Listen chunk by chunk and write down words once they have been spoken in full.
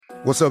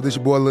What's up, this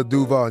your boy Lil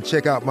Duval, and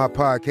check out my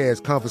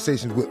podcast,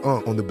 Conversations with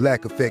Unc, on the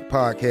Black Effect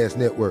Podcast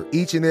Network.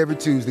 Each and every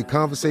Tuesday,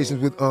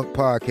 Conversations with Unc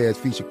podcast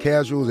feature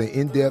casuals and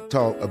in-depth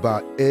talk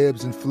about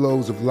ebbs and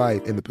flows of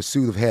life and the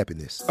pursuit of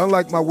happiness.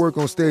 Unlike my work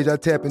on stage, I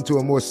tap into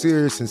a more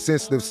serious and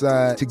sensitive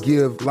side to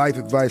give life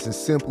advice and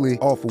simply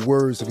offer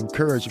words of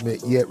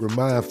encouragement, yet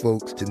remind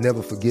folks to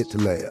never forget to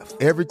laugh.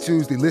 Every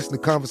Tuesday, listen to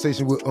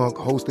Conversations with Unc,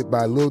 hosted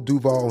by Lil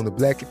Duval on the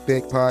Black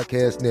Effect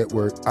Podcast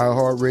Network,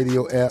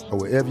 iHeartRadio app, or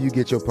wherever you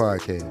get your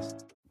podcasts.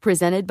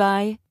 Presented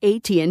by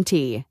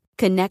AT&T.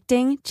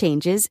 Connecting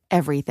changes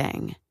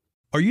everything.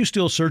 Are you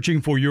still searching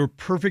for your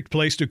perfect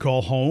place to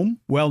call home?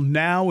 Well,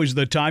 now is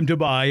the time to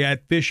buy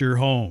at Fisher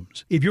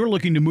Homes. If you're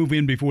looking to move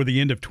in before the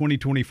end of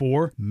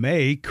 2024,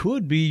 May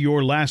could be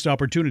your last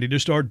opportunity to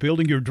start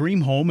building your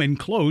dream home and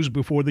close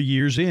before the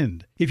year's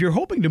end. If you're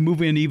hoping to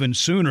move in even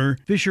sooner,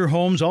 Fisher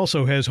Homes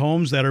also has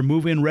homes that are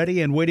move-in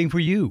ready and waiting for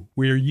you,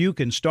 where you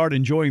can start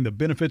enjoying the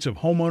benefits of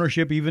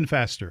homeownership even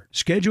faster.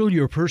 Schedule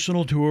your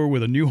personal tour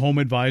with a new home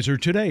advisor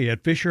today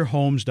at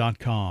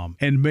FisherHomes.com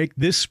and make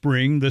this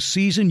spring the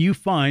season you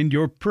find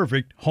your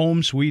perfect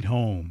home sweet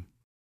home.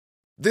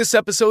 This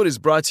episode is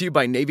brought to you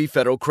by Navy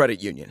Federal Credit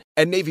Union.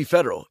 At Navy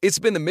Federal, it's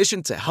been the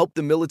mission to help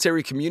the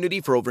military community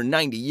for over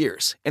 90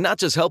 years. And not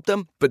just help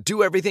them, but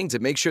do everything to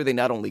make sure they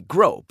not only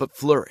grow, but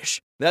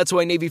flourish. That's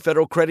why Navy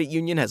Federal Credit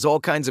Union has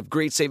all kinds of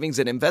great savings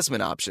and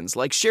investment options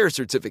like share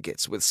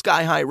certificates with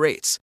sky-high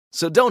rates.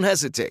 So don't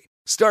hesitate.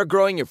 Start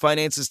growing your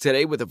finances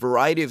today with a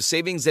variety of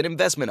savings and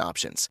investment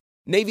options.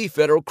 Navy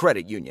Federal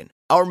Credit Union.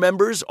 Our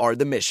members are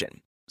the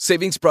mission.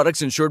 Savings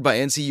products insured by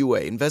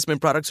NCUA.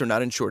 Investment products are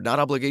not insured, not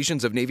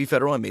obligations of Navy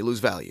Federal and may lose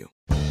value.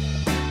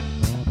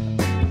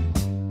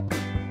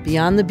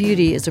 Beyond the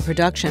Beauty is a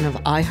production of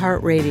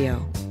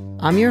iHeartRadio.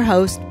 I'm your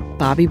host,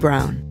 Bobby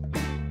Brown.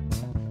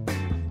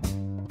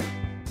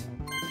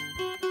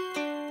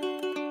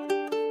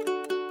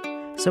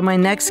 So my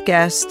next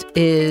guest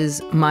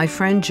is my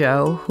friend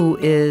Joe, who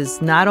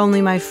is not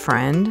only my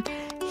friend,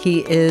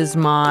 he is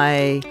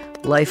my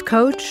life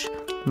coach,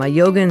 my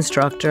yoga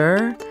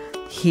instructor.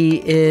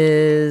 He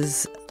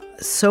is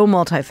so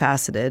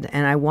multifaceted,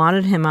 and I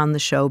wanted him on the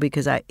show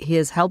because he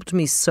has helped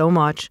me so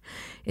much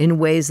in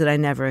ways that I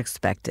never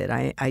expected.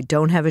 I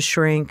don't have a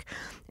shrink,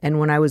 and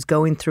when I was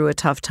going through a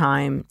tough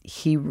time,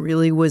 he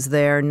really was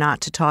there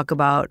not to talk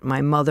about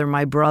my mother,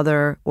 my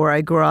brother, where I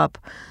grew up,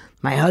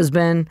 my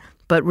husband,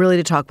 but really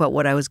to talk about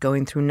what I was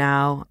going through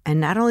now, and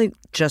not only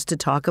just to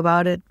talk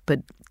about it,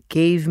 but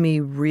gave me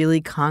really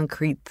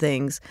concrete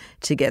things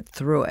to get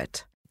through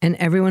it. And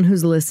everyone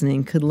who's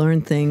listening could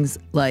learn things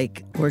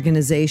like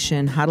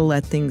organization, how to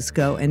let things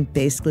go, and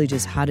basically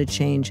just how to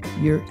change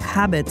your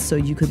habits so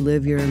you could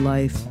live your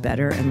life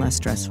better and less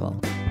stressful.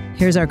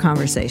 Here's our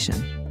conversation.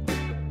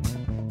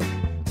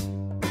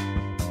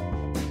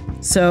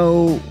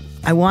 So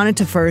I wanted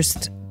to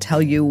first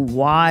tell you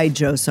why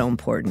Joe's so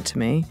important to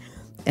me,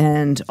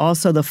 and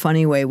also the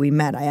funny way we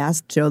met. I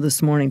asked Joe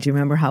this morning, do you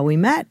remember how we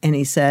met? And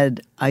he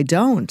said, I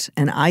don't,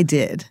 and I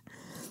did.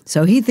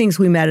 So he thinks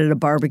we met at a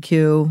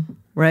barbecue,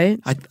 right?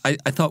 I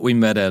thought we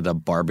met at a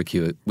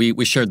barbecue.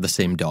 We shared the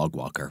same dog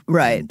walker.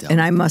 Right.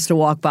 And I must have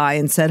walked by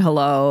and said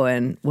hello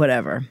and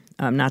whatever.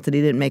 Not that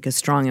he didn't make a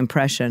strong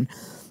impression.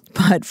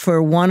 But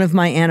for one of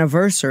my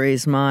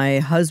anniversaries, my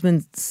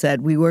husband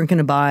said we weren't going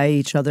to buy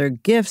each other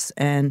gifts.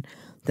 And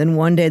then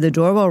one day the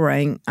doorbell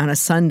rang on a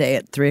Sunday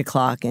at 3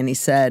 o'clock. And he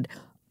said,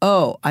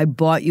 oh, I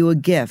bought you a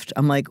gift.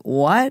 I'm like,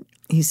 what?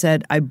 He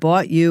said, I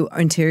bought you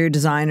interior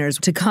designers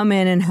to come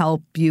in and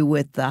help you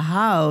with the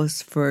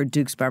house for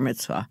Duke's bar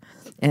mitzvah.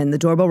 And the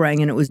doorbell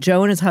rang, and it was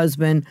Joe and his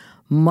husband,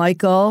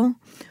 Michael,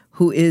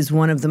 who is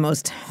one of the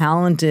most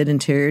talented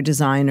interior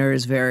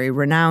designers, very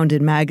renowned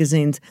in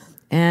magazines.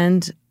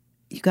 And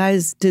you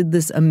guys did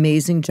this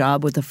amazing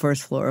job with the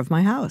first floor of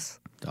my house.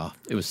 Oh,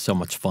 it was so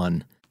much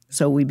fun.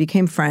 So we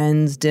became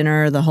friends,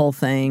 dinner, the whole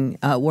thing,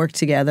 worked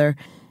together.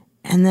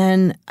 And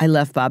then I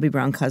left Bobbi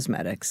Brown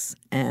Cosmetics,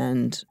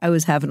 and I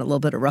was having a little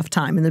bit of a rough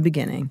time in the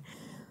beginning.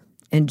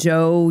 And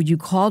Joe, you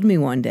called me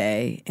one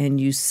day, and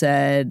you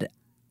said,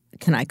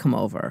 can I come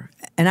over?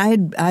 And I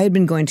had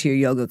been going to your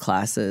yoga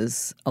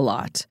classes a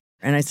lot.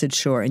 And I said,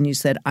 sure. And you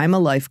said, I'm a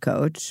life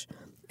coach,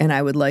 and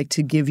I would like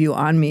to give you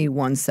on me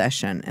one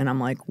session. And I'm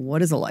like,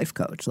 what is a life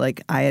coach?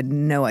 Like, I had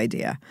no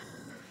idea.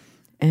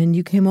 And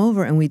you came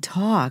over, and we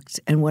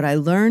talked. And what I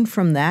learned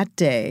from that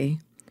day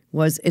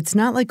was it's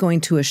not like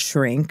going to a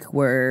shrink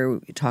where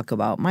you talk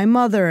about my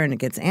mother and it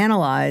gets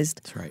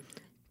analyzed. That's right.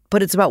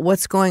 But it's about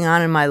what's going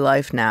on in my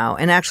life now.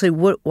 And actually,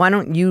 why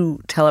don't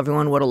you tell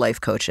everyone what a life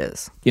coach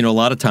is? You know, a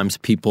lot of times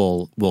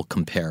people will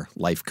compare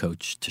life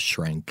coach to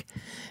shrink.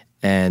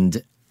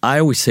 And I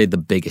always say the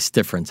biggest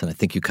difference, and I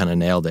think you kind of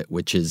nailed it,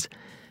 which is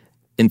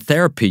in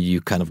therapy,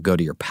 you kind of go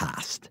to your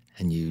past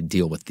and you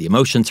deal with the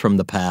emotions from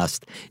the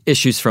past,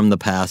 issues from the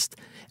past.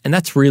 And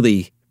that's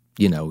really,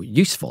 you know,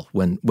 useful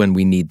when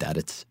we need that.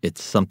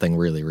 It's something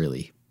really,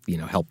 really, you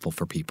know, helpful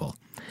for people.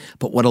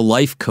 But what a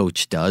life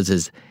coach does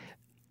is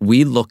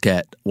we look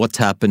at what's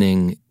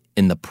happening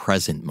in the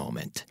present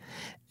moment.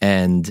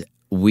 And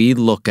we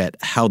look at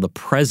how the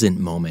present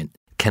moment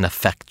can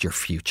affect your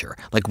future.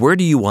 Like, where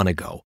do you want to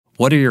go?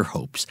 What are your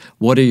hopes?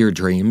 What are your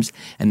dreams?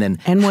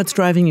 And what's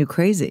driving you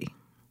crazy?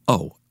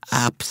 Oh,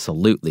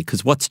 absolutely.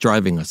 Because what's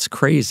driving us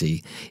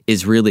crazy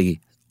is really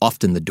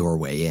often the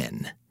doorway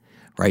in,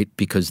 right?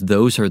 Because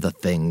those are the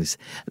things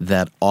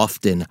that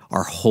often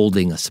are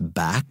holding us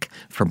back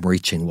from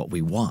reaching what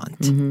we want.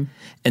 Mm-hmm.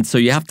 And so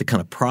you have to kind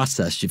of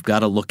process. You've got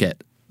to look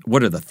at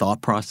what are the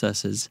thought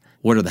processes?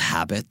 What are the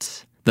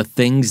habits? The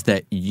things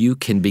that you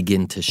can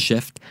begin to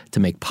shift to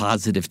make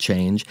positive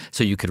change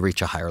so you could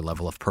reach a higher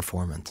level of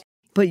performance.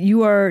 But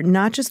you are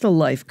not just a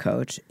life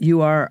coach.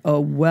 You are a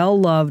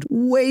well-loved,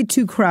 way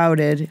too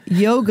crowded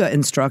yoga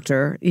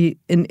instructor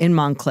in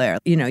Montclair.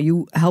 You know,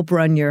 you help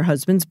run your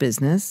husband's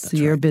business. That's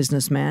You're right. a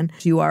businessman.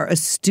 You are a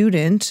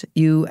student.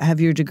 You have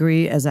your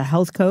degree as a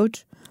health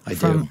coach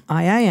from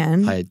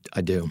IIN.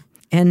 I do.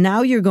 And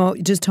now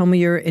just told me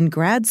you're in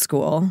grad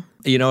school.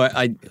 You know,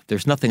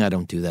 there's nothing I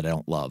don't do that I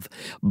don't love.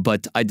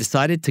 But I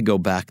decided to go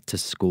back to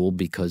school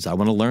because I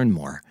want to learn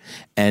more.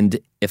 And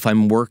if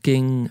I'm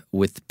working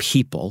with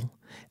people,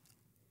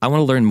 I want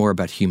to learn more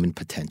about human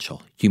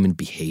potential, human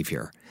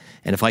behavior.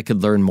 And if I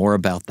could learn more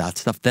about that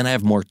stuff, then I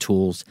have more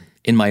tools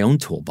in my own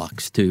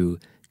toolbox to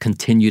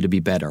continue to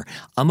be better.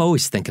 I'm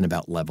always thinking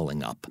about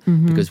leveling up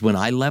because when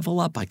I level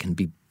up, I can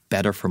be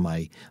better for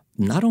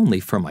not only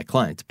for my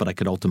clients, but I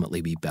could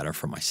ultimately be better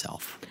for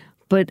myself.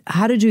 But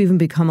how did you even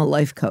become a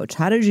life coach?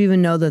 How did you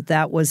even know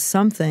that was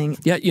something?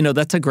 Yeah, you know,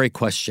 that's a great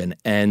question.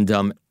 And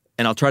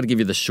I'll try to give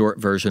you the short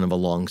version of a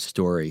long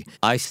story.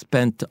 I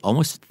spent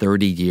almost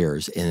 30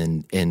 years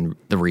in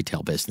the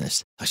retail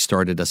business. I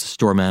started as a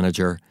store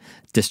manager,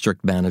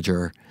 district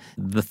manager.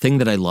 The thing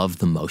that I loved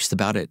the most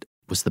about it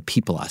was the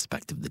people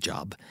aspect of the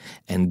job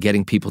and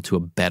getting people to a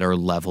better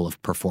level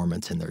of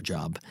performance in their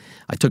job.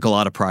 I took a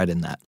lot of pride in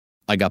that.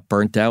 I got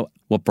burnt out.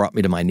 What brought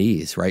me to my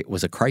knees, right,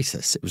 was a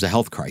crisis. It was a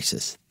health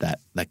crisis that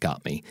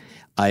got me.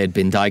 I had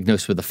been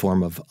diagnosed with a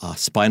form of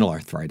spinal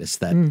arthritis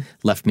that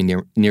left me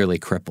nearly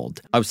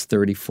crippled. I was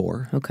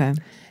 34. Okay.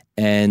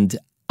 And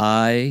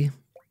I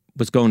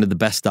was going to the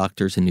best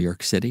doctors in New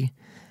York City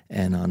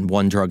and on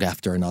one drug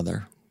after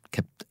another,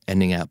 kept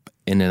ending up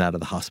in and out of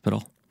the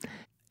hospital.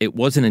 It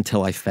wasn't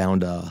until I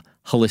found a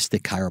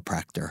holistic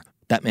chiropractor.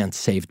 That man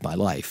saved my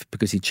life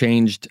because he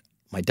changed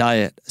my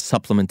diet,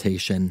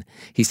 supplementation.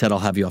 He said, I'll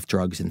have you off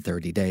drugs in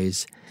 30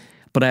 days.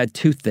 But I had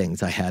two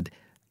things. I had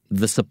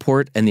the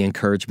support and the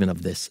encouragement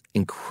of this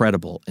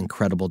incredible,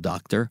 incredible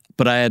doctor,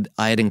 but I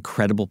had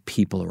incredible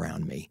people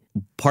around me.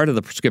 Part of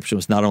the prescription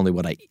was not only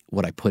what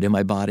I put in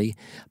my body,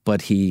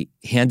 but he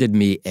handed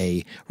me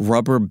a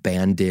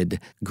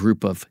rubber-banded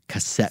group of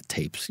cassette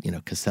tapes. You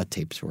know, cassette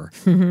tapes were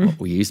what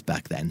we used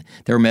back then.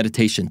 They were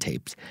meditation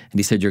tapes. And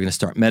he said, you're going to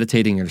start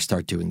meditating, you're going to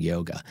start doing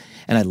yoga.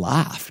 And I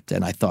laughed,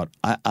 and I thought,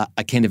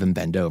 I can't even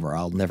bend over.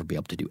 I'll never be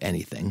able to do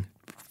anything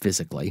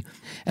physically.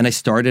 And I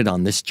started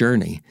on this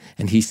journey,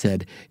 and he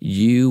said,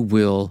 you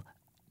will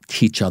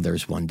teach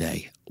others one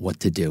day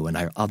what to do. And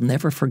I'll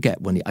never forget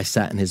when I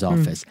sat in his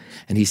office,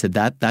 and he said,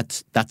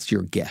 that's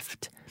your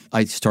gift.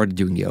 I started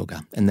doing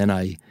yoga, and then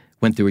I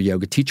went through a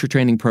yoga teacher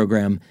training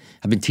program.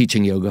 I've been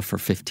teaching yoga for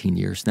 15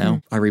 years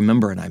now. I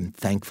remember, and I'm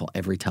thankful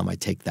every time I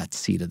take that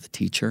seat of the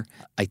teacher.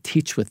 I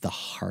teach with the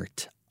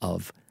heart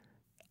of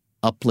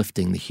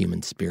uplifting the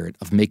human spirit,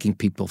 of making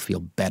people feel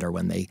better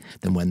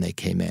than when they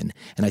came in.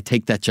 And I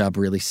take that job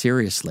really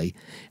seriously.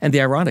 And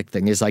the ironic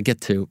thing is I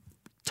get to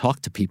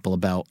talk to people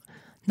about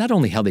not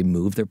only how they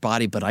move their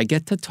body, but I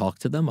get to talk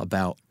to them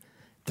about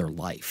their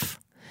life.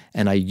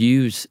 And I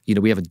use,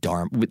 we have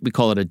we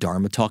call it a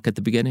Dharma talk at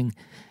the beginning.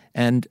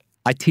 And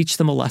I teach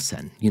them a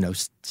lesson,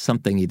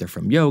 something either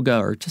from yoga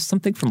or just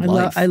something from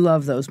life. I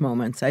love those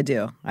moments. I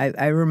do.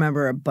 I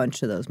remember a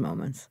bunch of those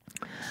moments.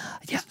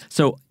 Yeah.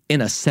 So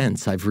in a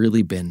sense, I've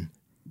really been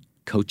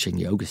coaching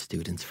yoga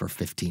students for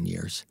 15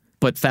 years.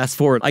 But fast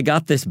forward, I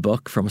got this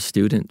book from a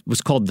student. It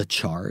was called The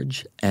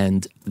Charge.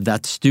 And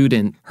that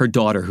student, her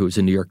daughter, who's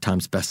a New York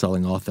Times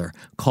bestselling author,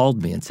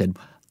 called me and said,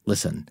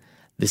 listen,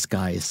 this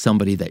guy is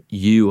somebody that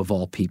you, of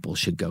all people,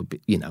 should go,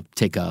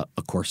 take a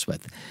course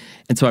with.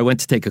 And so I went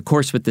to take a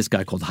course with this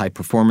guy called High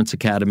Performance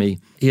Academy.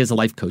 He has a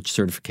life coach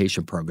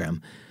certification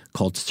program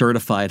called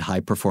Certified High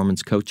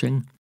Performance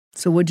Coaching.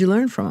 So what'd you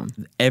learn from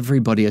him?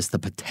 Everybody has the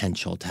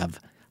potential to have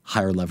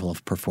higher level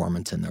of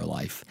performance in their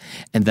life.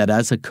 And that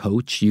as a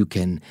coach, you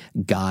can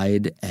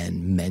guide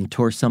and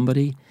mentor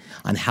somebody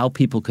on how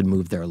people could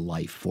move their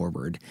life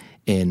forward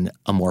in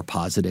a more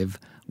positive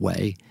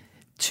way,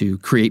 to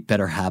create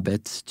better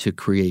habits, to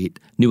create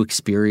new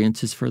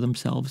experiences for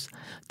themselves,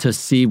 to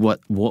see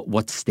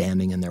what's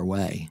standing in their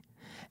way.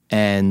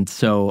 And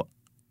so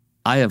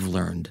I have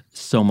learned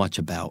so much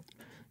about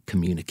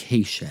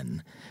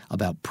communication,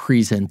 about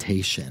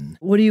presentation.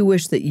 What do you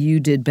wish that you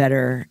did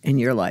better in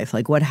your life?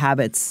 Like, what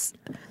habits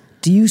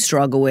do you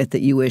struggle with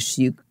that you wish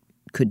you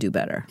could do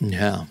better?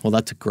 Yeah, well,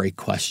 that's a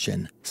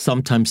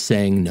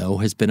saying no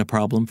has been a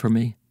problem for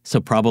me.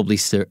 So probably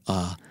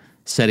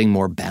setting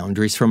more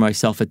boundaries for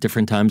myself at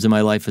different times in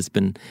my life has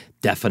been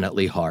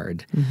definitely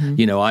hard.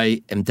 You know,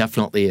 I am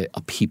definitely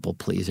a people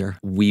pleaser.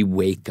 We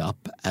wake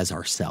up as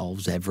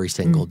ourselves every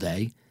single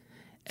day,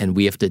 and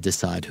we have to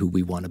decide who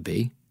we want to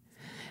be.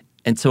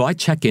 And so I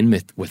check in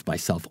with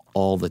myself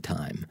all the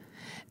time.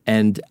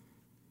 And,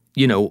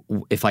 you know,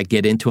 if I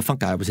get into a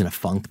funk, I was in a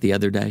funk the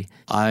other day,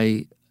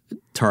 I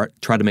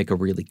try to make a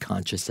really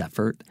conscious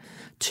effort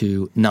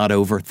to not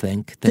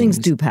overthink things. Things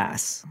do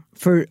pass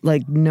for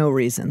like no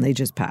reason. They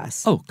just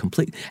pass. Oh,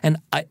 completely. And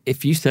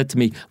if you said to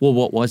me, well,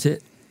 what was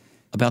it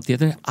about the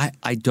other day?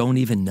 I don't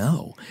even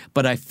know.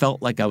 But I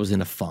felt like I was in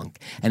a funk.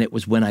 And it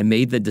was when I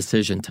made the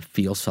decision to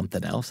feel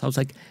something else, I was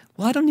like,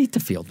 well, I don't need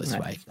to feel this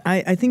way.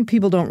 I think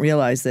people don't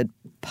realize that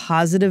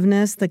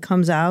positiveness that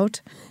comes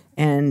out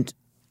and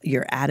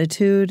your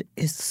attitude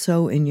is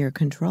so in your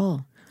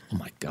control. Oh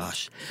my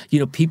gosh. You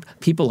know,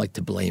 people like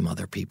to blame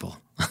other people.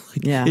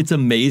 Yeah. It's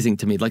amazing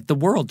to me. Like the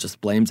world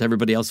just blames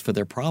everybody else for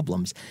their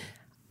problems.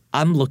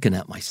 I'm looking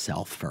at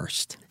myself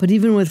first. But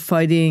even with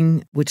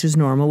fighting, which is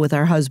normal with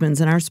our husbands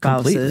and our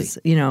spouses,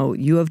 Completely. you know,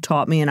 you have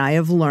taught me and I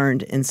have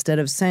learned, instead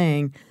of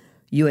saying,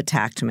 you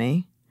attacked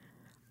me,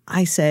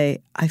 I say,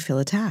 I feel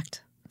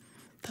attacked.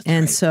 That's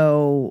and right.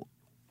 so,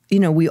 you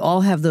know, we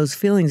all have those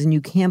feelings and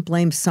you can't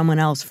blame someone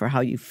else for how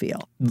you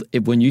feel.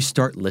 When you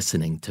start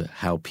listening to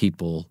how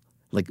people,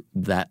 like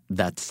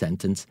that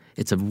sentence,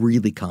 it's a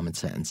really common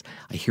sentence.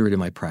 I hear it in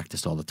my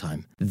practice all the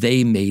time.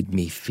 They made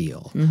me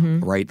feel,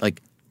 right?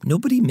 Like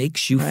nobody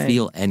makes you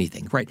feel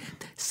anything, right?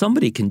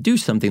 Somebody can do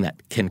something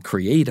that can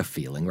create a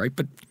feeling, right?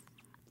 But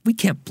we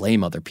can't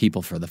blame other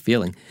people for the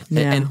feeling.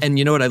 Yeah. And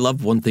you know what? I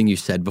love one thing you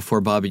said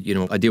before, Bobby. You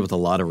know, I deal with a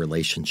lot of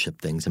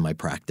relationship things in my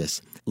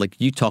practice. Like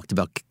you talked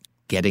about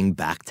getting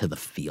back to the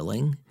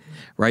feeling,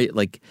 right?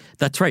 Like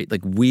that's right.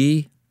 Like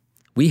we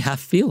have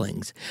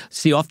feelings.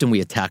 See, often we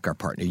attack our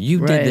partner. You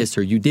did this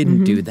or you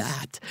didn't do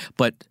that.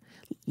 But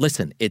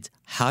listen, it's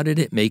how did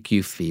it make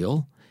you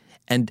feel?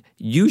 And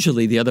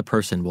usually the other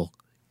person will,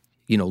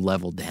 you know,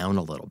 level down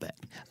a little bit.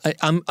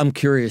 I'm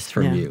curious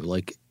from you,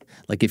 like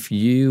if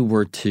you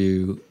were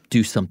to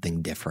do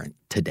something different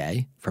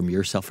today from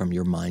yourself, from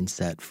your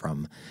mindset,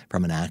 from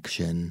an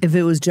action. If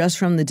it was just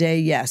from the day,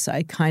 yes,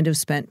 I kind of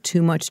spent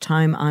too much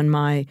time on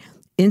my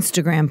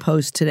Instagram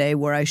post today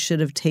where I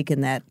should have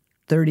taken that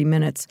 30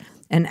 minutes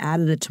and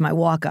added it to my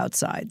walk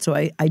outside. So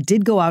I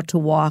did go out to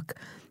walk,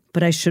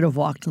 but I should have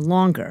walked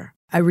longer.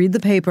 I read the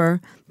paper,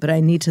 but I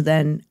need to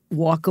then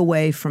walk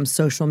away from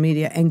social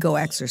media and go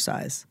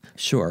exercise.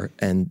 Sure.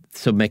 And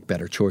so make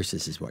better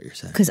choices is what you're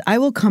saying. Because I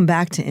will come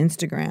back to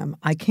Instagram.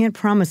 I can't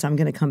promise I'm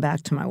going to come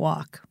back to my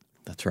walk.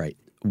 That's right.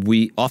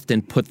 We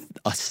often put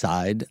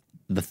aside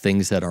the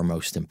things that are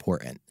most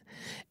important.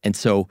 And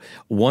so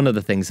one of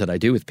the things that I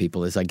do with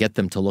people is I get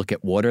them to look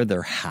at what are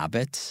their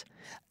habits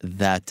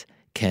that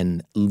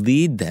can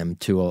lead them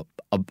to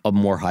a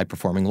more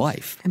high-performing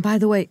life. And by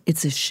the way,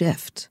 it's a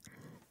shift.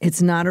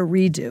 It's not a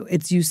redo.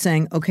 It's you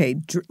saying, okay,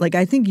 like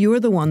I think you were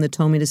the one that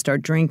told me to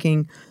start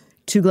drinking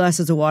 2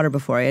 glasses of water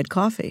before I had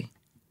coffee.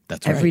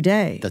 That's right. Every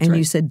day. That's and right.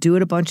 you said do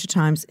it a bunch of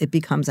times. It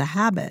becomes a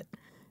habit.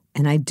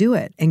 And I do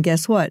it. And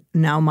guess what?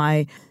 Now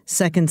my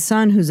second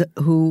son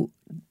who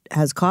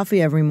has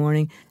coffee every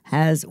morning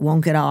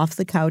won't get off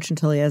the couch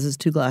until he has his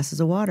 2 glasses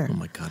of water. Oh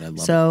my God, I love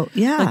it. So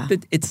yeah,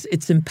 like it's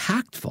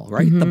impactful,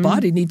 right? The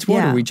body needs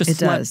water. Yeah, we just it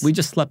slept. does. We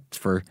just slept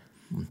for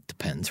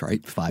depends,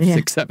 right? 5,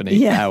 6, 7,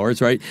 8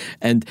 hours, right?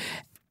 And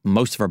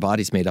most of our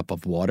body's made up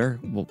of water.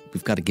 Well,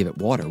 we've got to give it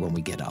water when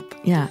we get up.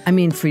 Yeah, I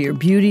mean, for your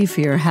beauty, for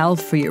your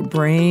health, for your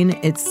brain,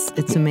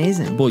 it's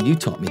amazing. Well, you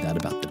taught me that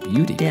about the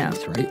beauty Yeah,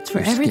 piece, right? it's for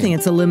Your everything. skin.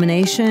 It's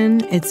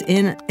elimination.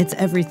 It's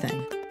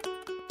everything.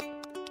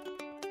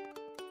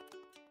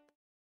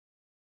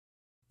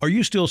 Are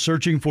you still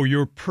searching for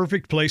your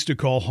perfect place to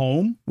call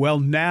home? Well,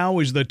 now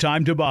is the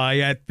time to buy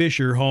at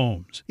Fisher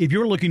Homes. If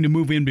you're looking to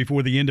move in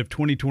before the end of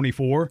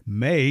 2024,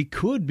 May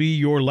could be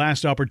your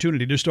last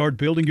opportunity to start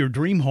building your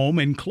dream home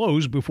and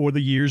close before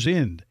the year's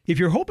end. If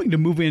you're hoping to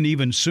move in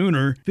even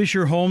sooner,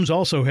 Fisher Homes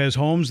also has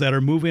homes that are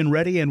move-in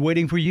ready and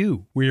waiting for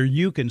you, where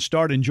you can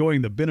start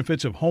enjoying the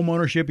benefits of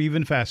homeownership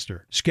even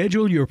faster.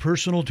 Schedule your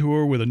personal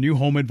tour with a new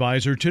home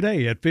advisor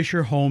today at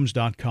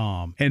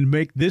FisherHomes.com and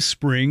make this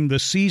spring the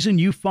season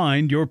you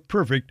find your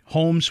perfect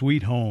home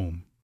sweet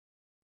home.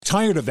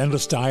 Tired of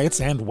endless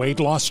diets and weight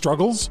loss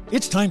struggles?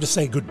 It's time to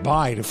say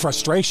goodbye to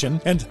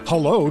frustration and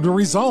hello to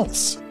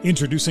results.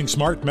 Introducing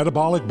Smart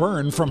Metabolic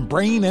Burn from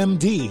Brain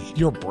MD,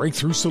 your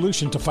breakthrough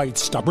solution to fight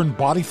stubborn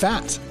body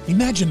fat.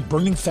 Imagine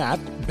burning fat,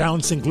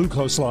 balancing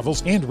glucose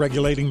levels, and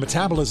regulating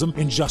metabolism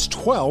in just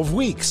 12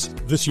 weeks.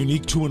 This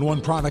unique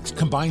 2-in-1 product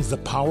combines the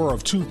power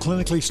of 2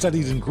 clinically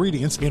studied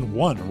ingredients in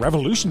one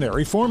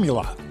revolutionary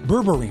formula.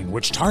 Berberine,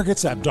 which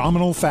targets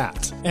abdominal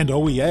fat, and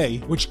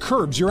OEA, which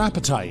curbs your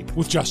appetite.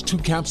 With just 2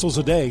 capsules capsules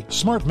a day,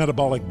 Smart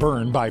Metabolic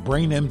Burn by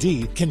Brain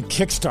MD can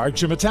kickstart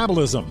your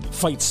metabolism,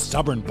 fight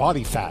stubborn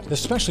body fat,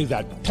 especially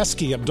that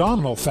pesky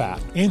abdominal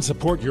fat, and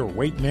support your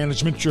weight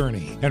management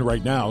journey. And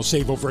right now,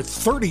 save over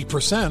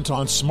 30%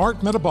 on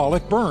Smart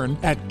Metabolic Burn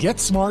at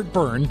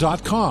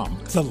GetSmartBurn.com.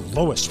 The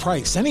lowest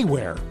price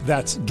anywhere.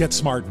 That's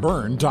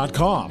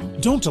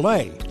GetSmartBurn.com. Don't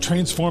delay.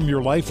 Transform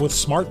your life with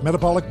Smart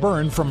Metabolic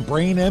Burn from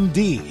Brain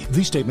MD.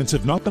 These statements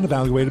have not been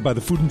evaluated by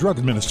the Food and Drug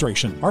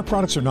Administration. Our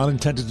products are not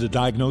intended to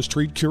diagnose,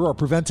 treat, cure, or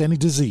prevent any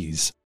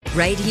disease.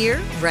 Right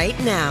here, right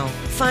now.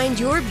 Find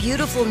your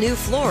beautiful new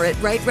floor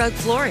at Right Rug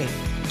Flooring.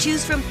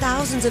 Choose from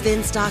thousands of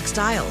in-stock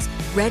styles,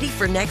 ready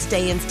for next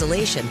day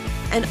installation,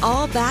 and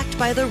all backed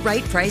by the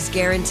right price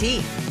guarantee.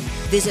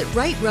 Visit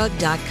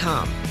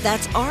rightrug.com.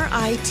 That's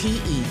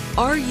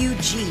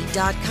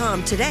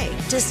RITERUG.com today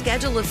to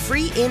schedule a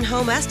free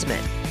in-home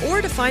estimate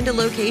or to find a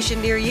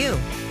location near you.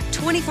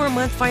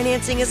 24-month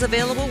financing is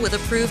available with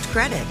approved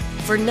credit.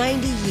 For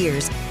 90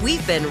 years,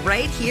 we've been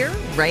right here,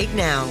 right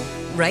now.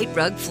 Right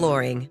Rug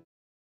Flooring.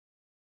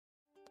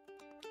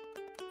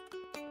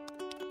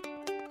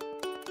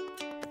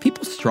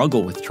 People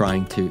struggle with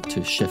trying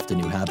to shift a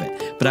new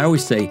habit. But I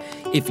always say,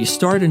 if you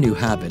start a new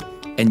habit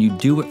and you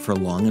do it for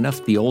long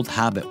enough, the old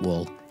habit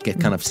will get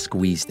kind of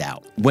squeezed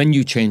out. When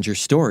you change your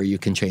story, you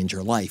can change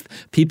your life.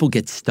 People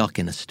get stuck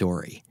in a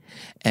story.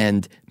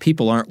 And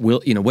people aren't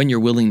when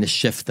you're willing to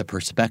shift the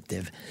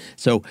perspective.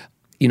 So,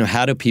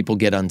 how do people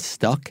get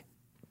unstuck?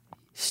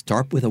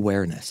 Start with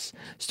awareness.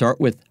 Start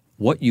with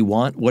what you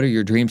want, what are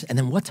your dreams, and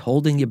then what's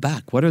holding you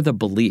back? What are the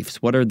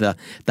beliefs? What are the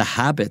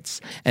habits?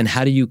 And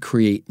how do you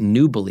create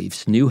new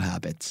beliefs, new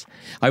habits?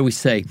 I always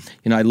say,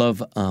 I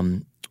love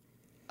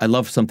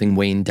something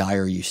Wayne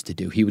Dyer used to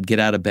do. He would get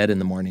out of bed in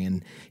the morning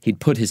and he'd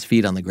put his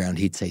feet on the ground.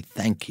 He'd say,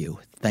 "Thank you,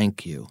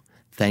 thank you,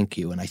 thank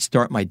you." And I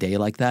start my day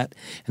like that.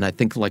 And I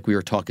think, like we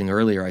were talking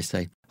earlier, I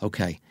say,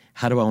 okay,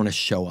 how do I want to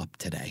show up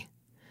today?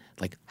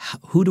 Like,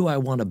 who do I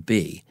want to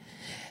be?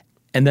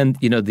 And then,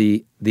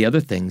 the other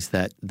things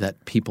that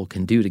people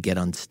can do to get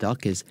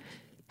unstuck is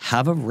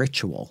have a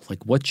ritual.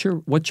 Like, what's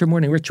your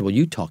morning ritual?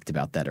 You talked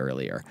about that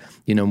earlier.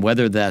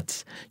 Whether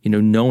that's,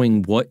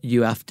 knowing what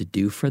you have to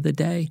do for the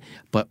day,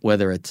 but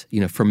whether it's,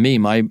 for me,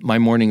 my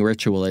morning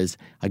ritual is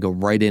I go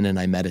right in and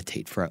I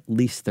meditate for at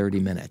least 30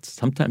 minutes,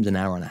 sometimes an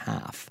hour and a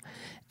half.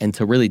 And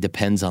so it really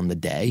depends on the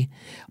day.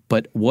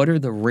 But what are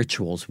the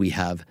rituals we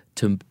have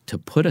to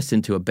put us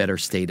into a better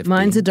state of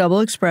Mine's being? a double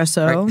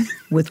espresso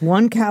with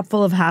 1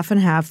 capful of half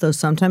and half, though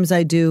sometimes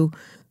I do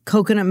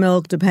coconut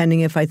milk, depending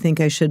if I think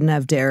I shouldn't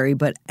have dairy.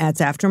 But that's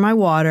after my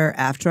water,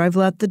 after I've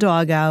let the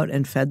dog out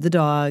and fed the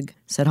dog,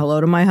 said hello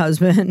to my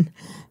husband,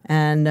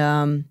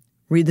 and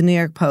read the New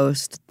York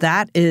Post.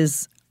 That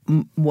is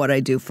what I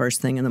do first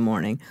thing in the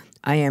morning.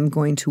 I am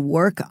going to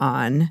work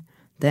on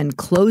then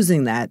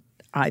closing that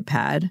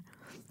iPad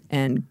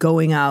and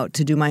going out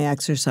to do my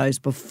exercise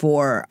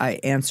before I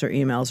answer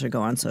emails or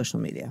go on social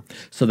media.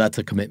 So that's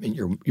a commitment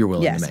you're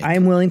willing to make. Yes, I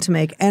am willing to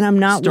make, and I'm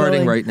not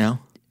starting right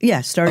now.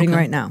 Yeah, starting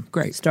right now.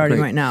 Great, starting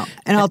right now,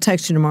 and I'll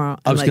text you tomorrow.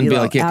 I was going to be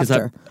like, yeah,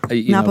 because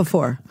not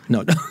before.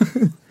 No.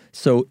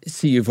 So,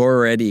 see, you've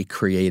already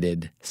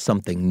created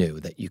something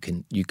new that you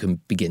can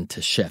begin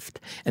to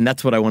shift, and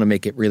that's what I want to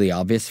make it really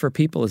obvious for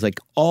people. Is like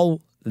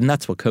and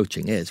that's what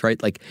coaching is,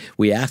 right? Like,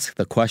 we ask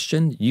the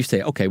question, you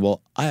say, okay,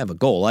 well, I have a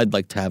goal. I'd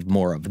like to have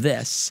more of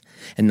this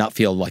and not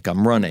feel like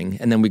I'm running.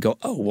 And then we go,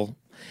 oh, well,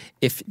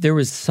 if there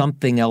was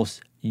something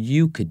else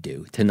you could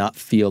do to not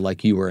feel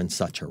like you were in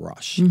such a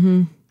rush,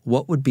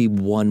 what would be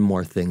one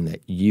more thing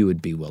that you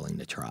would be willing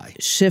to try?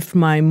 Shift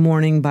my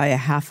morning by a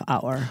half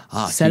hour.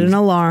 Set an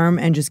alarm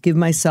and just give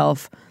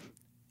myself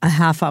a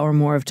half hour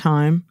more of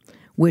time,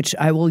 which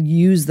I will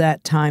use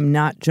that time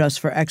not just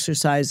for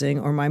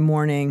exercising or my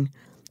morning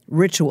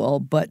ritual,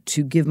 but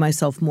to give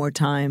myself more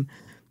time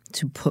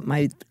to put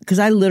because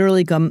I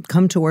literally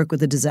come to work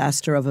with a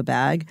disaster of a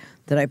bag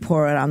that I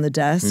pour out on the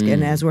desk,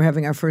 and as we're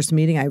having our first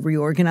meeting, I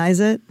reorganize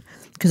it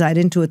because I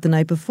didn't do it the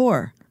night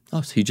before.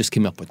 Oh, so you just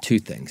came up with 2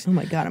 things. Oh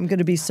my God, I'm going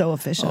to be so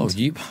efficient. Oh,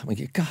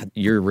 God,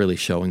 you're really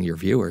showing your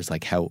viewers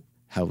like how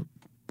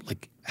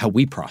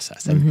we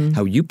process and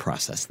how you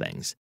process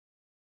things.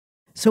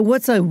 So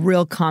what's a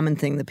real common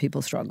thing that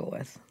people struggle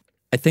with?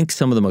 I think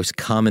some of the most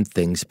common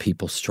things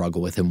people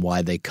struggle with and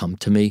why they come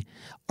to me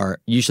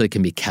usually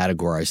can be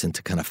categorized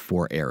into kind of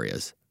 4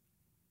 areas.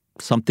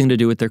 Something to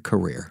do with their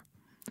career,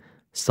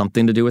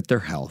 something to do with their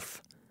health,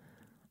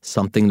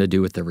 something to do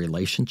with their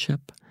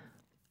relationship,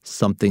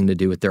 something to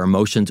do with their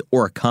emotions,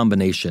 or a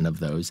combination of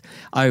those.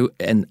 I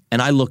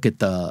look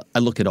at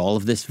all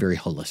of this very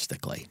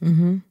holistically.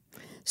 Mm-hmm.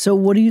 So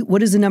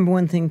what is the number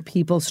one thing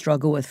people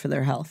struggle with for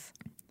their health?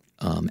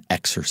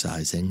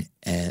 Exercising.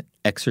 And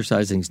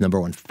exercising is number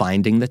 1,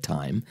 finding the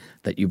time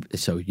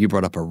so you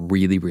brought up a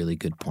really, really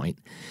good point.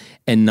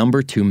 And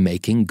number 2,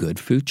 making good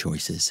food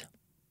choices.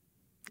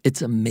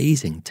 It's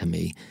amazing to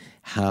me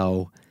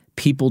how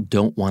people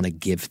don't want to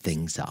give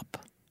things up.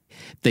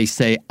 They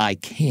say, I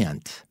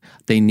can't.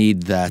 They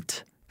need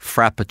that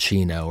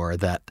frappuccino or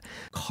that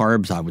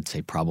carbs, I would say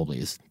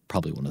is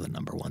probably one of the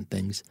number 1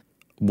 things.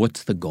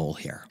 what's the goal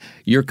here?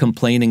 You're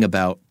complaining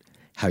about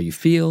how you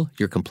feel.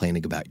 You're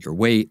complaining about your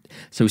weight.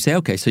 So we say,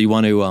 okay, so you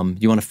want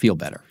to feel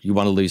better. You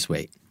want to lose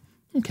weight.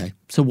 Okay,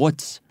 so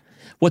what's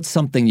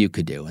something you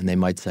could do? And they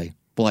might say,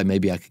 well,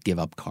 maybe I could give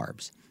up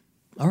carbs.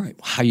 All right,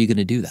 how are you going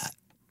to do that?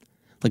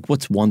 Like,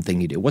 what's one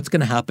thing you do? What's going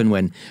to happen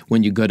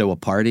when you go to a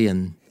party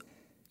and,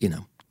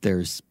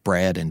 there's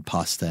bread and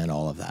pasta and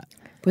all of that?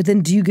 But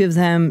then do you give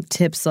them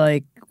tips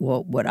like,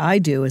 well, what I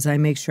do is I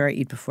make sure I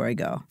eat before I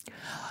go.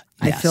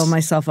 Yes. I fill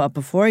myself up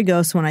before I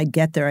go, so when I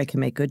get there, I can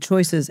make good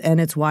choices.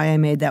 And it's why I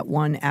made that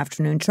one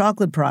afternoon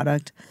chocolate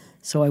product,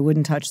 so I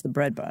wouldn't touch the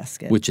bread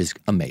basket. Which is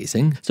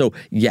amazing. So,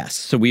 yes.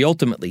 So we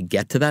ultimately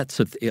get to that.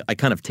 So I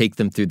kind of take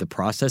them through the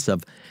process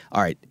of,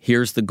 all right,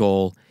 here's the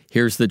goal,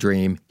 here's the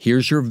dream,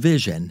 here's your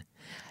vision.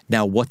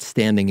 Now, what's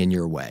standing in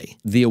your way?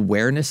 The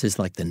awareness is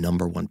like the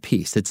number one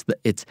piece.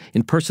 It's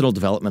in personal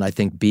development, I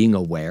think being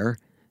aware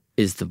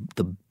is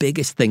the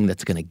biggest thing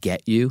that's going to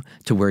get you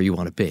to where you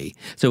want to be.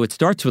 So it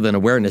starts with an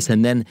awareness,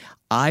 and then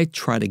I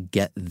try to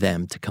get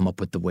them to come up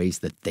with the ways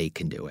that they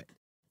can do it.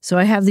 So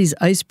I have these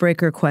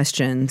icebreaker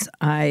questions.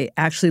 I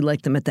actually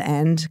like them at the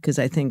end because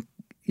I think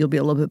you'll be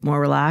a little bit more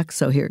relaxed.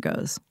 So here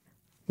goes.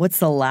 What's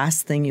the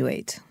last thing you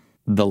ate?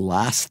 The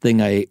last thing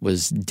I ate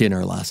was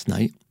dinner last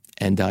night,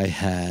 and I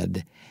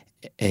had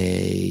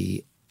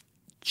a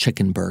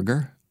chicken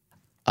burger.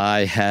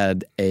 I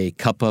had a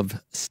cup of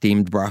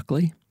steamed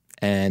broccoli,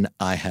 and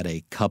I had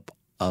a cup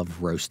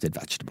of roasted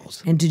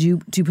vegetables. And do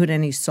you put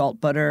any salt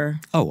butter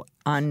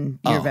on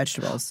your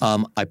vegetables?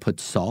 I put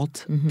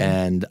salt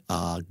and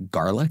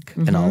garlic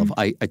and olive.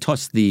 I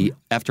tossed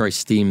after I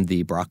steamed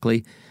the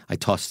broccoli, I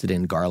tossed it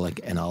in garlic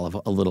and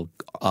a little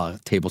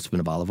tablespoon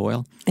of olive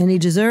oil. Any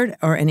dessert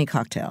or any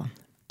cocktail?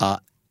 I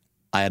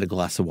had a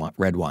glass of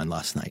red wine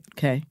last night.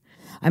 Okay.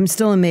 I'm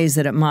still amazed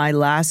that at my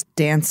last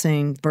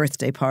dancing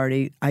birthday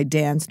party, I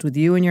danced with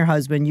you and your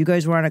husband. You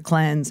guys were on a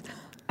cleanse.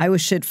 I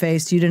was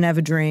shit-faced. You didn't have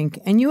a drink.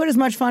 And you had as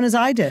much fun as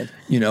I did.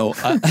 I'm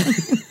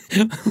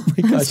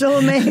still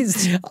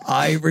amazed.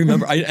 I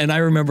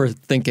remember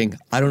thinking,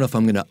 I don't know if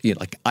I'm going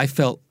to, I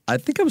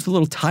think I was a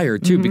little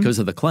tired too because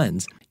of the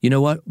cleanse. You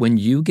know what? When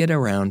you get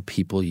around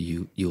people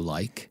you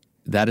like,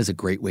 that is a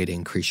great way to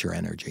increase your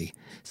energy.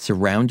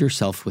 Surround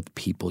yourself with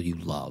people you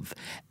love.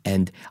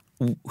 And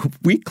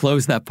we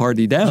closed that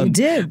party down. You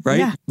did, right?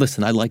 Yeah.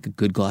 Listen, I like a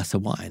good glass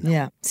of wine.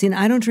 Yeah. See, and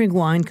I don't drink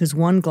wine because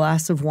one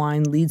glass of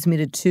wine leads me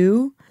to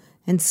 2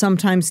 and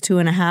sometimes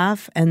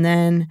 2.5, and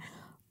then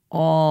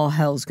all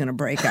hell's going to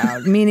break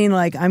out. Meaning,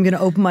 like, I'm going to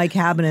open my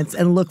cabinets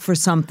and look for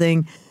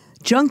something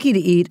junky to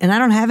eat, and I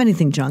don't have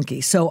anything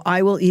junky. So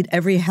I will eat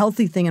every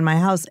healthy thing in my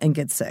house and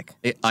get sick.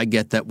 I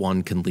get that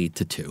one can lead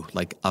to 2.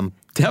 Like, I'm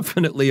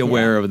definitely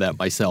aware of that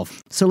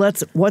myself. So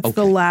what's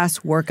the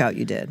last workout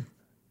you did?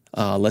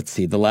 Let's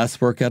see. The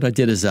last workout I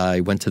did is I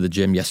went to the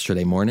gym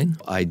yesterday morning.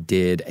 I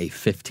did a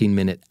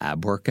 15-minute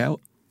ab workout,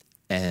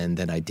 and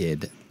then I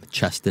did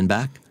chest and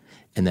back,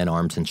 and then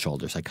arms and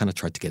shoulders. I kind of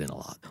tried to get in a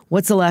lot.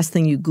 What's the last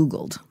thing you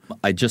Googled?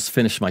 I just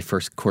finished my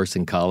first course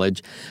in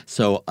college,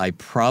 so I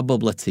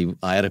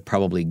had to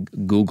probably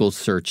Google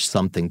search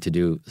something to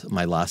do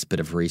my last bit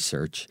of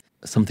research,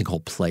 something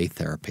called play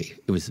therapy.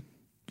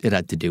 It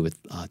had to do with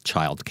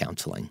child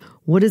counseling.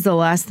 What is the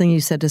last thing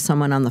you said to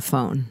someone on the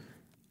phone?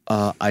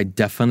 I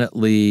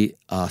definitely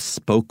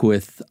spoke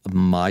with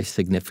my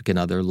significant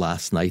other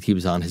last night. He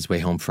was on his way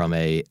home from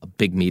a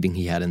big meeting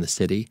he had in the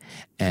city,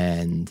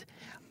 and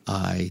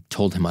I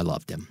told him I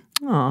loved him.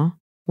 Aw.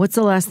 What's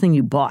the last thing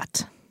you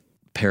bought?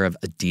 A pair of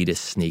Adidas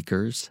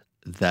sneakers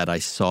that I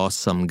saw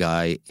some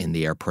guy in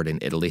the airport in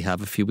Italy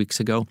have a few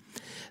weeks ago.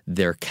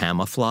 They're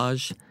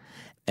camouflage,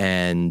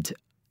 and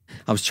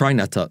I was trying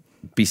not to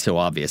be so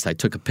obvious. I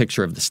took a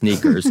picture of the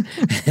sneakers,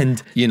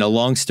 and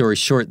long story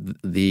short,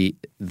 the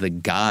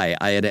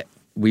guy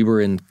we were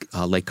in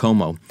Lake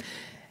Como,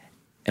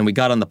 and we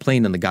got on the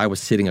plane, and the guy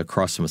was sitting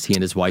across from us, he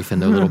and his wife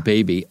and their little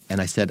baby, and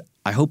I said,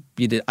 I hope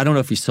you did. I don't know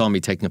if you saw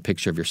me taking a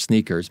picture of your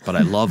sneakers, but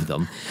I love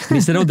them. And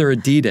he said, oh, they're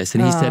Adidas.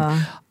 And he said,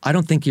 I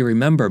don't think you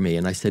remember me.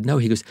 And I said, no.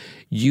 He goes,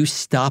 you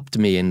stopped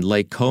me in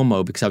Lake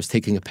Como because I was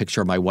taking a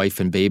picture of my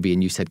wife and baby,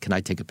 and you said, can I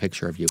take a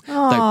picture of you?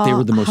 They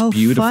were the most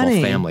beautiful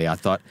family. I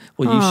thought,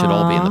 well, you should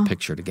all be in the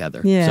picture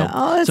together. Yeah.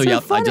 That's so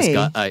funny.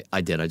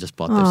 I just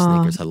bought those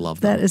sneakers. I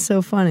love them. That is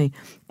so funny.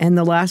 And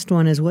the last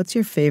one is, what's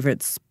your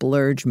favorite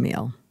splurge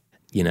meal?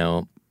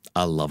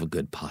 I love a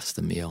good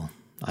pasta meal.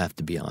 I have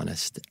to be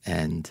honest.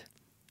 And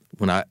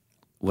when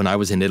I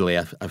was in Italy,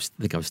 I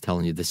think I was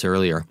telling you this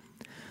earlier,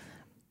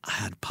 I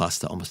had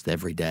pasta almost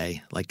every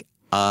day. Like,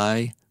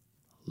 I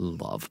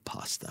love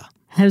pasta.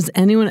 Has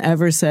anyone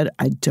ever said,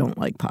 I don't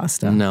like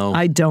pasta? No.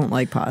 I don't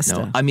like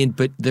pasta. No. I mean,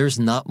 but there's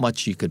not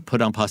much you could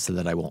put on pasta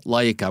that I won't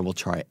like. I will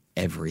try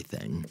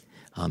everything.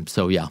 A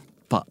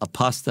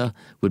pasta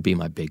would be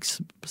my big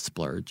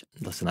splurge.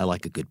 Listen, I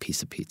like a good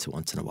piece of pizza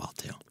once in a while,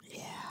 too.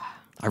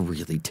 I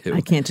really do.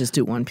 I can't just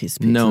do one piece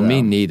of pizza. No,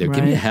 me though, neither. right?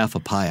 Give me half a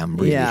pie. I'm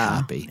really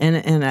happy.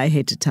 And I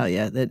hate to tell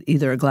you that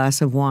either a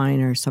glass of wine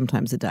or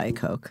sometimes a Diet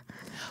Coke,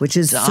 which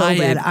is so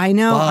bad. I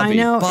know. Bobby.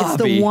 It's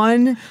the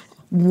one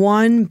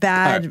one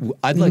bad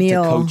I'd like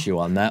meal. to coach you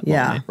on that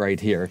Yeah. one right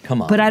here.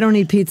 Come on. But I don't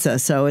eat pizza,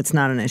 so it's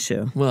not an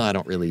issue. Well, I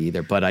don't really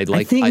either, but I'd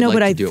like I think, to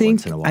do it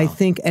once in a while. I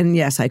think, and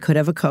yes, I could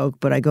have a Coke,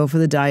 but I go for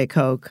the Diet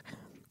Coke.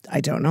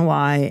 I don't know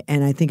why,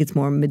 and I think it's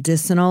more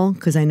medicinal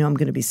because I know I'm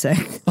going to be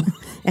sick,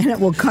 and it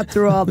will cut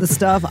through all the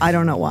stuff. I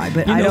don't know why,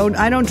 but I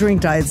don't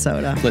drink diet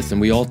soda. Listen,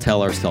 we all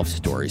tell ourselves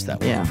stories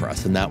that work for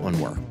us, and that one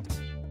worked.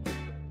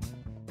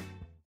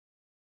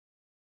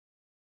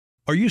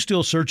 Are you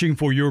still searching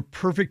for your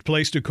perfect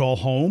place to call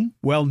home?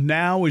 Well,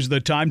 now is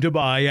the time to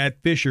buy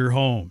at Fisher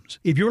Homes.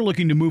 If you're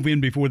looking to move in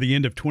before the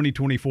end of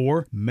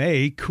 2024,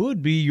 May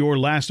could be your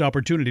last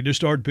opportunity to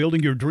start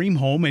building your dream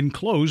home and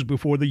close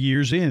before the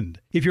year's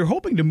end. If you're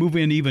hoping to move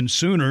in even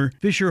sooner,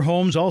 Fisher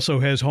Homes also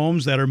has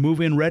homes that are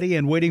move-in ready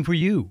and waiting for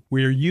you,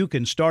 where you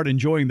can start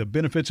enjoying the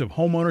benefits of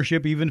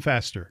homeownership even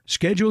faster.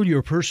 Schedule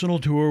your personal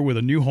tour with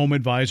a new home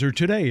advisor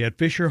today at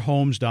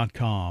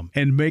FisherHomes.com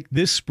and make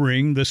this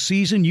spring the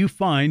season you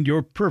find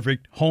your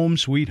perfect home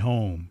sweet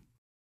home.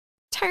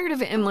 Tired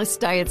of endless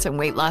diets and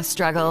weight loss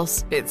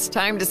struggles? It's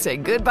time to say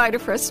goodbye to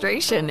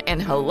frustration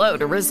and hello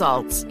to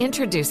results.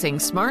 Introducing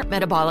Smart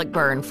Metabolic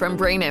Burn from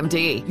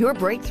BrainMD, your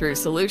breakthrough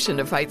solution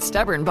to fight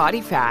stubborn body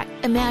fat.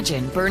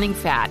 Imagine burning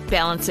fat,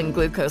 balancing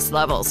glucose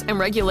levels, and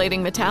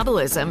regulating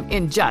metabolism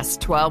in just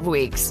 12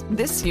 weeks.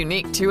 This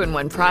unique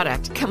 2-in-1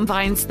 product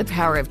combines the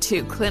power of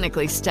 2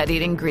 clinically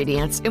studied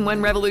ingredients in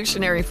one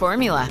revolutionary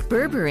formula.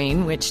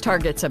 Berberine, which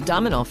targets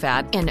abdominal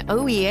fat, and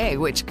OEA,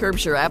 which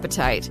curbs your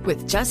appetite.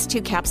 With just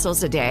 2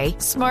 capsules a day,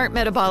 Smart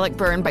Metabolic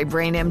Burn by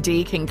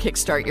BrainMD can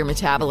kickstart your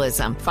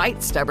metabolism,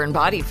 fight stubborn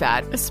body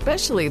fat,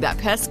 especially that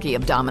pesky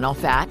abdominal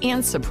fat,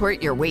 and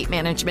support your weight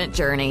management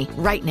journey.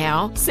 Right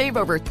now, save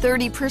over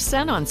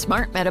 30% on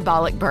Smart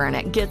Metabolic Burn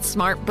at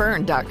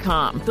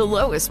GetSmartBurn.com. The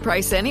lowest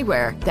price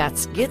anywhere.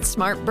 That's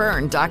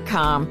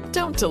GetSmartBurn.com.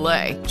 Don't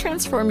delay.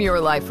 Transform your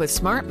life with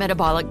Smart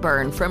Metabolic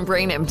Burn from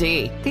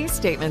BrainMD. These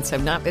statements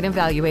have not been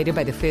evaluated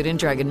by the Food and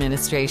Drug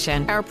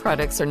Administration. Our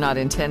products are not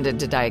intended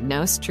to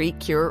diagnose, treat,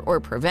 cure,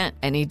 or prevent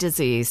any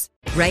disease.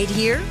 Right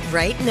here,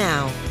 right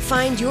now.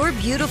 Find your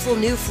beautiful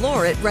new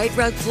floor at Right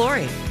Rug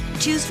Flooring.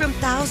 Choose from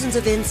thousands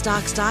of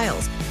in-stock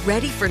styles,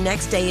 ready for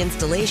next day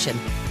installation,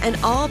 and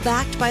all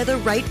backed by the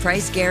right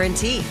price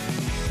guarantee.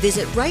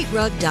 Visit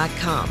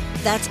rightrug.com.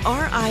 That's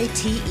RITERUG.com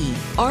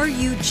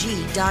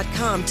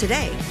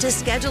today to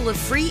schedule a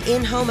free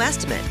in-home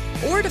estimate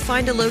or to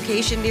find a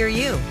location near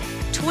you.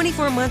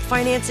 24-month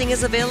financing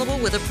is available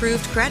with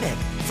approved credit.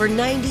 For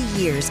 90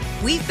 years,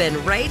 we've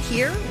been right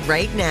here,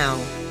 right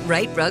now.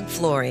 Right Rug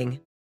Flooring.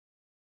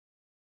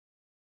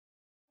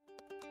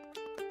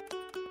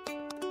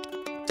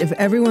 If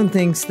everyone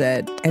thinks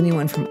that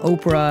anyone from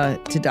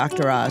Oprah to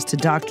Dr. Oz to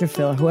Dr.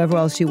 Phil, whoever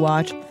else you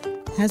watch,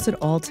 has it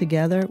all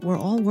together, we're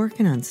all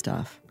working on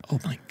stuff. Oh,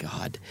 my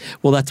God.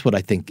 Well, that's what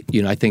I think.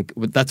 I think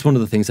that's one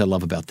of the things I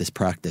love about this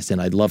practice,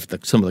 and I love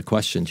some of the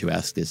questions you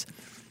asked is,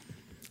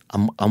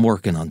 I'm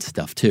working on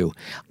stuff, too.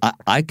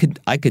 I could,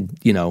 I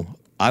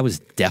was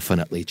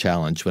definitely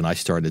challenged when I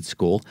started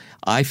school.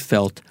 I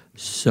felt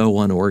so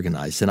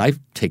unorganized, and I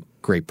take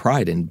great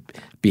pride in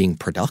being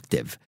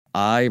productive.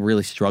 I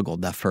really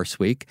struggled that first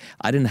week.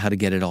 I didn't know how to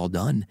get it all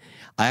done.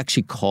 I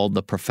actually called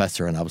the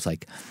professor, and I was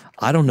like,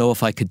 I don't know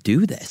if I could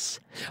do this.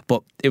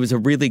 But it was a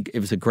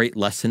great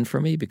lesson for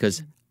me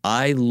because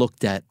I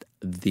looked at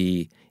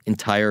the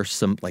entire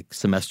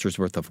semester's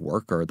worth of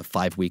work or the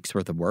 5 weeks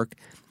worth of work,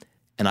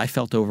 and I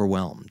felt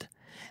overwhelmed.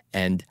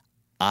 And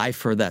I,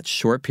 for that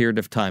short period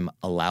of time,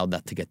 allowed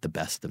that to get the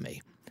best of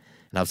me.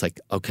 And I was like,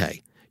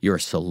 okay, you're a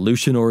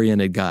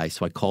solution-oriented guy.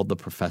 So I called the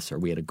professor.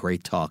 We had a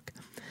great talk.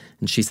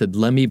 And she said,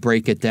 let me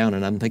break it down.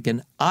 And I'm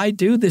thinking, I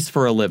do this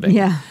for a living.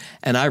 Yeah.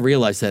 And I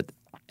realized that,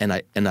 and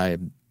I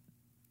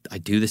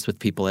do this with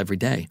people every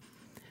day.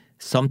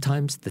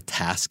 Sometimes the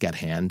task at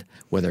hand,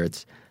 whether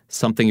it's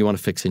something you want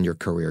to fix in your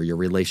career, your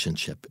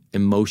relationship,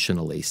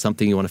 emotionally,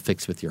 something you want to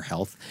fix with your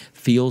health,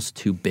 feels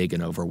too big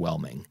and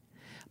overwhelming.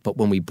 But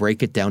when we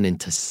break it down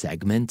into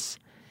segments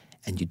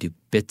and you do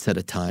bits at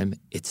a time,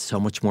 it's so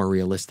much more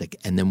realistic.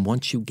 And then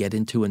once you get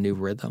into a new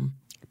rhythm,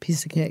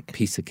 Piece of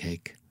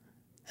cake.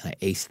 And I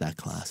aced that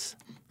class.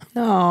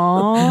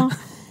 Aww.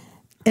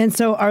 And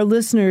so our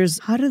listeners,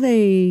 how do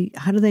they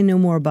know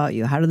more about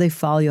you? How do they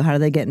follow you? How do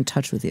they get in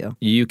touch with you?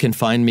 You can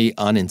find me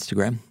on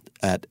Instagram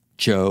at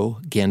Joe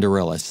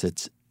Gandarillas.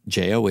 It's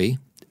JoeGandariLlas.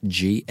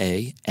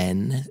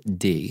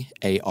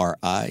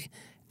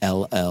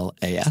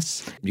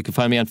 You can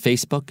find me on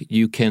Facebook.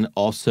 You can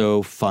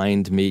also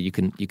find me. You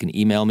can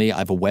email me. I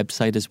have a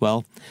website as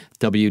well.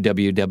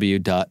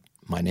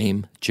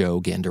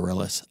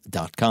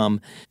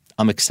 www.mynamejoegandarillas.com.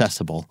 I'm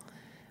accessible.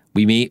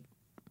 We meet.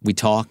 We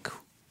talk.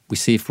 We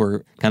see if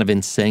we're kind of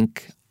in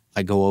sync.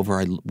 I go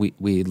over.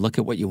 We look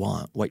at what you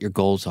want, what your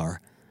goals are,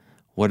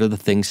 what are the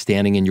things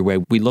standing in your way.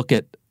 We look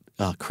at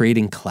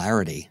creating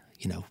clarity.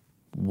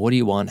 What do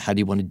you want? How do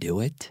you want to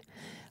do it?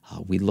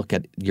 We look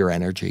at your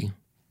energy,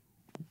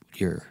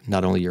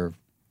 not only your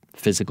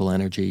physical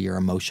energy, your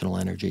emotional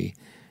energy,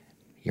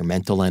 your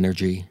mental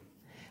energy.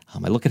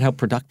 I look at how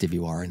productive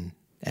you are, and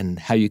and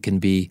how you can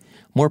be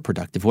more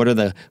productive. What are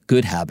the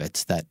good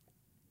habits that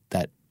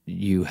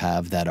you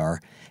have that are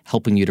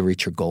helping you to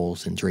reach your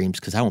goals and dreams?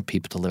 Because I want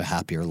people to live a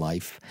happier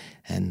life,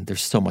 and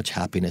there's so much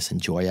happiness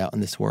and joy out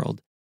in this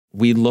world.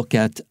 We look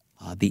at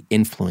the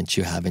influence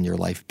you have in your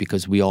life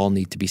because we all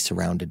need to be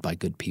surrounded by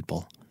good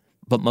people.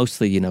 But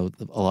mostly, a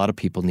lot of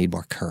people need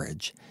more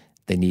courage.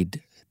 They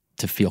need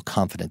to feel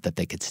confident that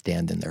they could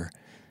stand in their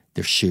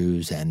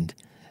shoes and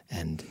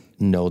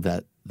know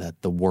that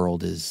the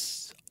world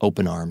is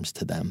open arms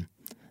to them.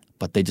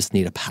 But they just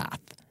need a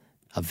path,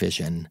 a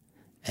vision,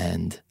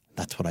 and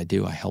that's what I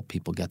do. I help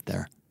people get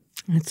there.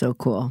 It's so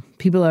cool.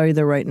 People are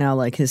either right now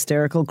like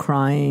hysterical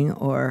crying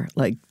or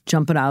like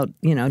jumping out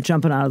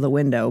of the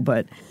window.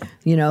 But,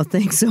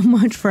 thanks so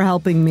much for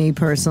helping me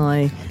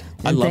personally.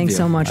 And thanks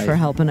so much for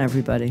helping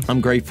everybody.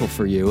 I'm grateful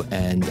for you,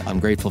 and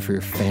I'm grateful for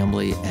your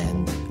family,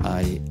 and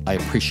I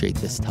appreciate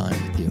this time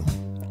with you.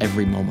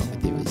 Every moment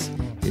with you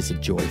is a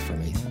joy for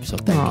me. So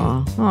thank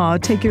you. Aw,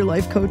 take your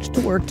life coach to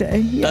work day.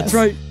 Yes. That's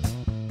right.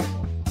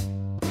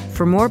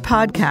 For more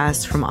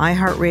podcasts from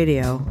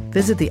iHeartRadio,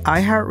 visit the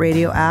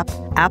iHeartRadio app,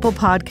 Apple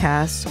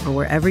Podcasts, or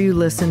wherever you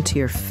listen to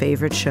your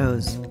favorite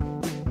shows.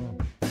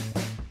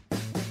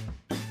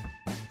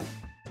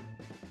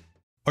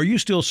 Are you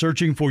still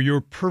searching for your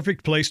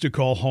perfect place to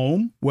call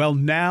home? Well,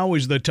 now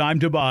is the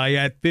time to buy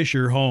at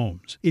Fisher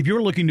Homes. If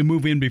you're looking to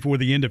move in before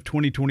the end of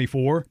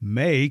 2024,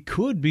 May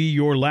could be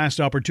your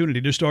last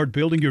opportunity to start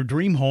building your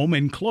dream home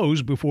and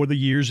close before the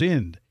year's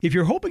end. If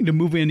you're hoping to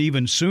move in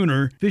even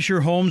sooner,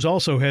 Fisher Homes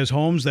also has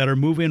homes that are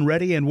move-in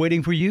ready and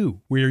waiting for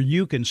you, where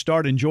you can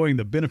start enjoying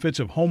the benefits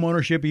of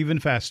homeownership even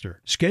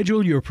faster.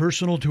 Schedule your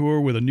personal tour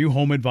with a new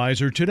home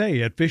advisor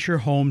today at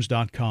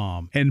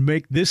FisherHomes.com and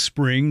make this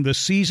spring the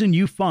season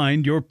you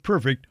find your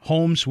perfect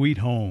home sweet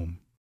home.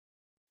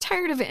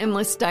 Tired of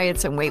endless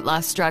diets and weight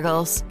loss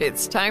struggles?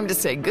 It's time to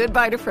say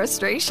goodbye to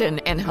frustration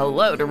and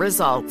hello to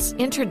results.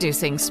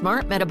 Introducing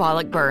Smart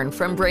Metabolic Burn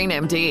from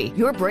BrainMD,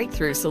 your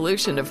breakthrough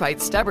solution to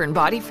fight stubborn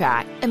body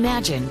fat.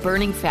 Imagine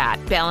burning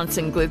fat,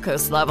 balancing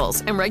glucose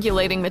levels, and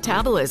regulating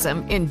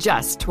metabolism in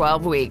just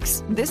 12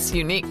 weeks. This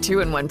unique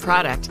 2-in-1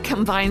 product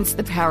combines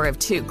the power of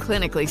 2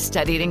 clinically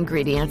studied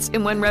ingredients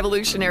in one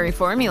revolutionary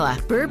formula.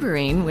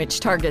 Berberine, which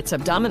targets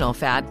abdominal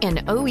fat, and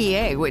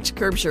OEA, which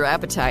curbs your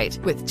appetite.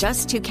 With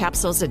just 2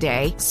 capsules a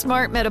day,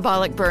 Smart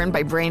Metabolic Burn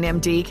by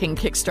BrainMD can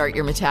kickstart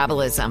your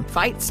metabolism,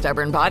 fight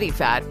stubborn body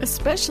fat,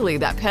 especially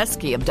that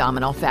pesky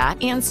abdominal fat,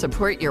 and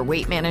support your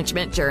weight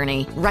management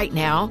journey. Right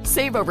now,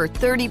 save over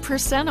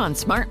 30% on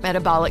Smart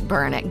Metabolic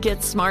Burn at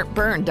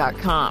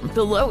GetSmartBurn.com.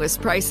 The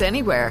lowest price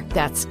anywhere.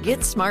 That's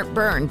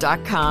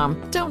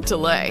GetSmartBurn.com. Don't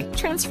delay.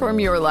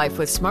 Transform your life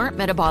with Smart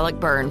Metabolic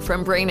Burn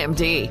from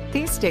BrainMD.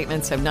 These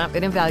statements have not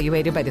been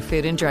evaluated by the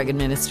Food and Drug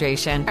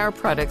Administration. Our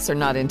products are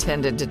not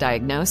intended to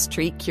diagnose,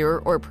 treat,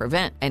 cure, or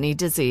prevent any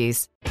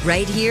disease.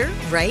 Right here,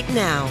 right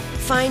now.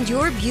 Find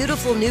your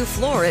beautiful new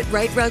floor at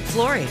Right Rug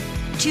Flooring.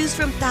 Choose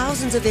from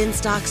thousands of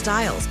in-stock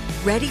styles,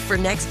 ready for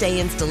next day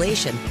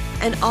installation,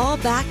 and all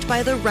backed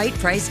by the right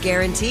price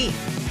guarantee.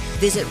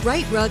 Visit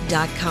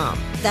rightrug.com.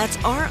 That's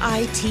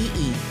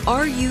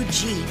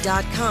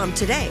RITERUG.com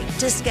today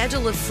to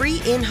schedule a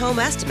free in-home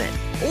estimate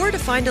or to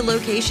find a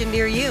location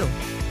near you.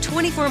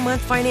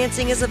 24-month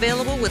financing is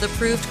available with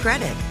approved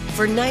credit.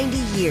 For 90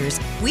 years,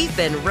 we've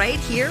been right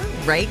here,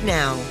 right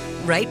now.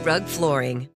 Right Rug Flooring.